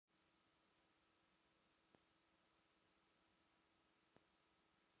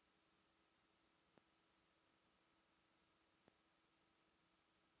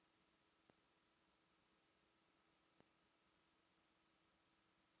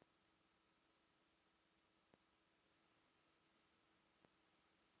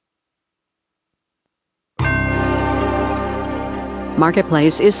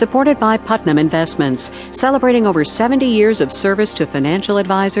Marketplace is supported by Putnam Investments, celebrating over 70 years of service to financial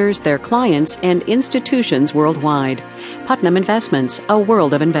advisors, their clients, and institutions worldwide. Putnam Investments, a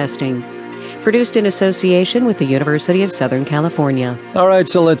world of investing. Produced in association with the University of Southern California. All right,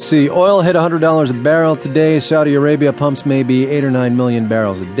 so let's see. Oil hit $100 a barrel today. Saudi Arabia pumps maybe 8 or 9 million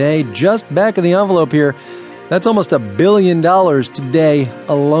barrels a day. Just back of the envelope here, that's almost $1 billion today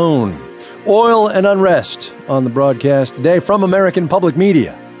alone. Oil and unrest on the broadcast today from American Public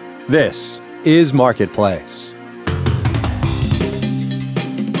Media. This is Marketplace.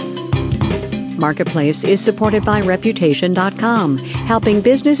 Marketplace is supported by Reputation.com, helping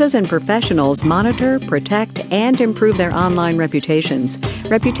businesses and professionals monitor, protect, and improve their online reputations.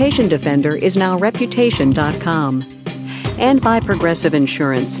 Reputation Defender is now Reputation.com. And by Progressive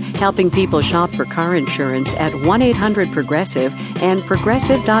Insurance, helping people shop for car insurance at 1-800-PROGRESSIVE and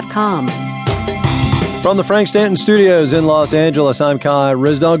Progressive.com. From the Frank Stanton Studios in Los Angeles, I'm Kai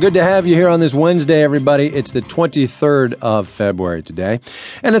Ryssdal. Good to have you here on this Wednesday, everybody. It's the 23rd of February today.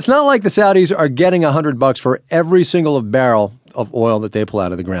 And it's not like the Saudis are getting $100 for every single barrel of oil that they pull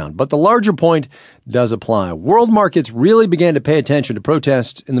out of the ground. But the larger point does apply. World markets really began to pay attention to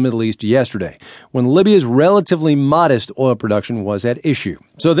protests in the Middle East yesterday, when Libya's relatively modest oil production was at issue.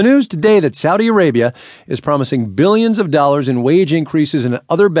 So the news today that Saudi Arabia is promising billions of dollars in wage increases and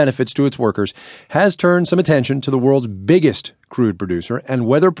other benefits to its workers has turned some attention to the world's biggest crude producer and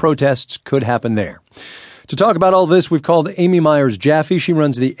whether protests could happen there. To talk about all this, we've called Amy Myers-Jaffe. She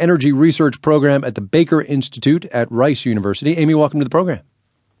runs the Energy Research Program at the Baker Institute at Rice University. Amy, welcome to the program.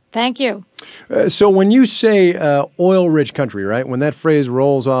 Thank you. So when you say oil-rich country, right, when that phrase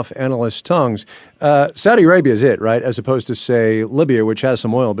rolls off analysts' tongues, Saudi Arabia is it, right, as opposed to, say, Libya, which has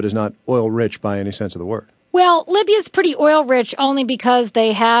some oil but is not oil-rich by any sense of the word. Well, Libya's pretty oil-rich only because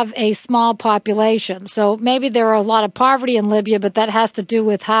they have a small population. So maybe there are a lot of poverty in Libya, but that has to do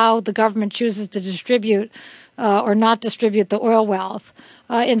with how the government chooses to distribute or not distribute the oil wealth.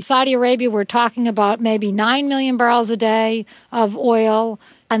 In Saudi Arabia, we're talking about maybe 9 million barrels a day of oil,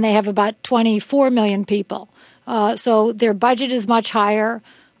 and they have about 24 million people. So their budget is much higher.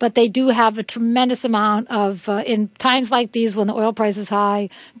 But they do have a tremendous amount of, in times like these when the oil price is high,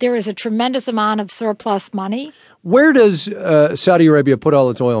 there is a tremendous amount of surplus money. Where does Saudi Arabia put all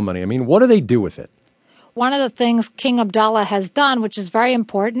its oil money? I mean, what do they do with it? One of the things King Abdullah has done, which is very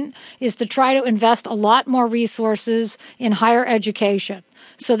important, is to try to invest a lot more resources in higher education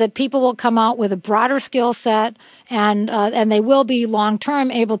so that people will come out with a broader skill set and they will be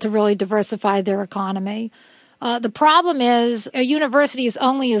long-term able to really diversify their economy. The problem is a university is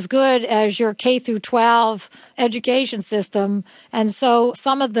only as good as your K through 12 education system. And so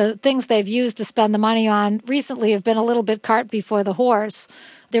some of the things they've used to spend the money on recently have been a little bit cart before the horse.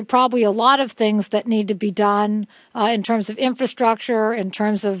 There are probably a lot of things that need to be done in terms of infrastructure, in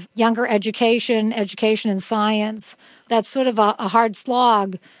terms of younger education in science. That's sort of a hard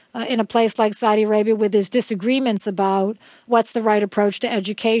slog in a place like Saudi Arabia where there's disagreements about what's the right approach to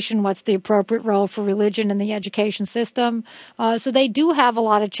education, what's the appropriate role for religion in the education system. So they do have a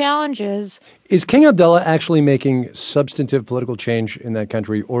lot of challenges. Is King Abdullah actually making substantive political change in that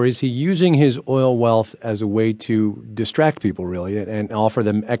country, or is he using his oil wealth as a way to distract people, really, and offer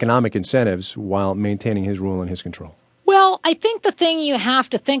them economic incentives while maintaining his rule and his control? Well, I think the thing you have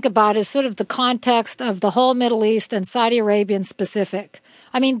to think about is sort of the context of the whole Middle East and Saudi Arabia in specific.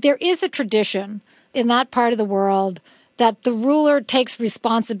 I mean, there is a tradition in that part of the world that the ruler takes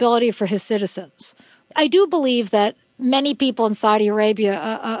responsibility for his citizens. I do believe that many people in Saudi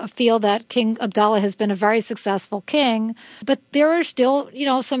Arabia feel that King Abdullah has been a very successful king, but there are still,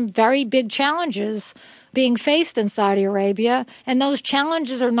 some very big challenges being faced in Saudi Arabia, and those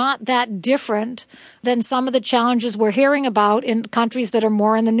challenges are not that different than some of the challenges we're hearing about in countries that are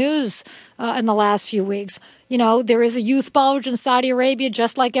more in the news in the last few weeks. There is a youth bulge in Saudi Arabia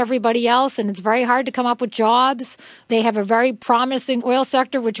just like everybody else, and it's very hard to come up with jobs. They have a very promising oil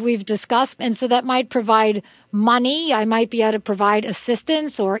sector, which we've discussed, and so that might provide money. I might be able to provide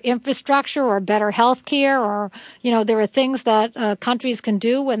assistance or infrastructure or better health care or, there are things that countries can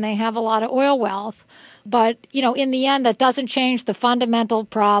do when they have a lot of oil wealth. But, in the end, that doesn't change the fundamental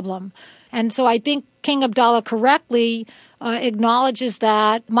problem. And so I think King Abdullah correctly acknowledges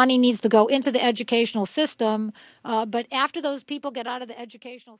that money needs to go into the educational system. But after those people get out of the educational system,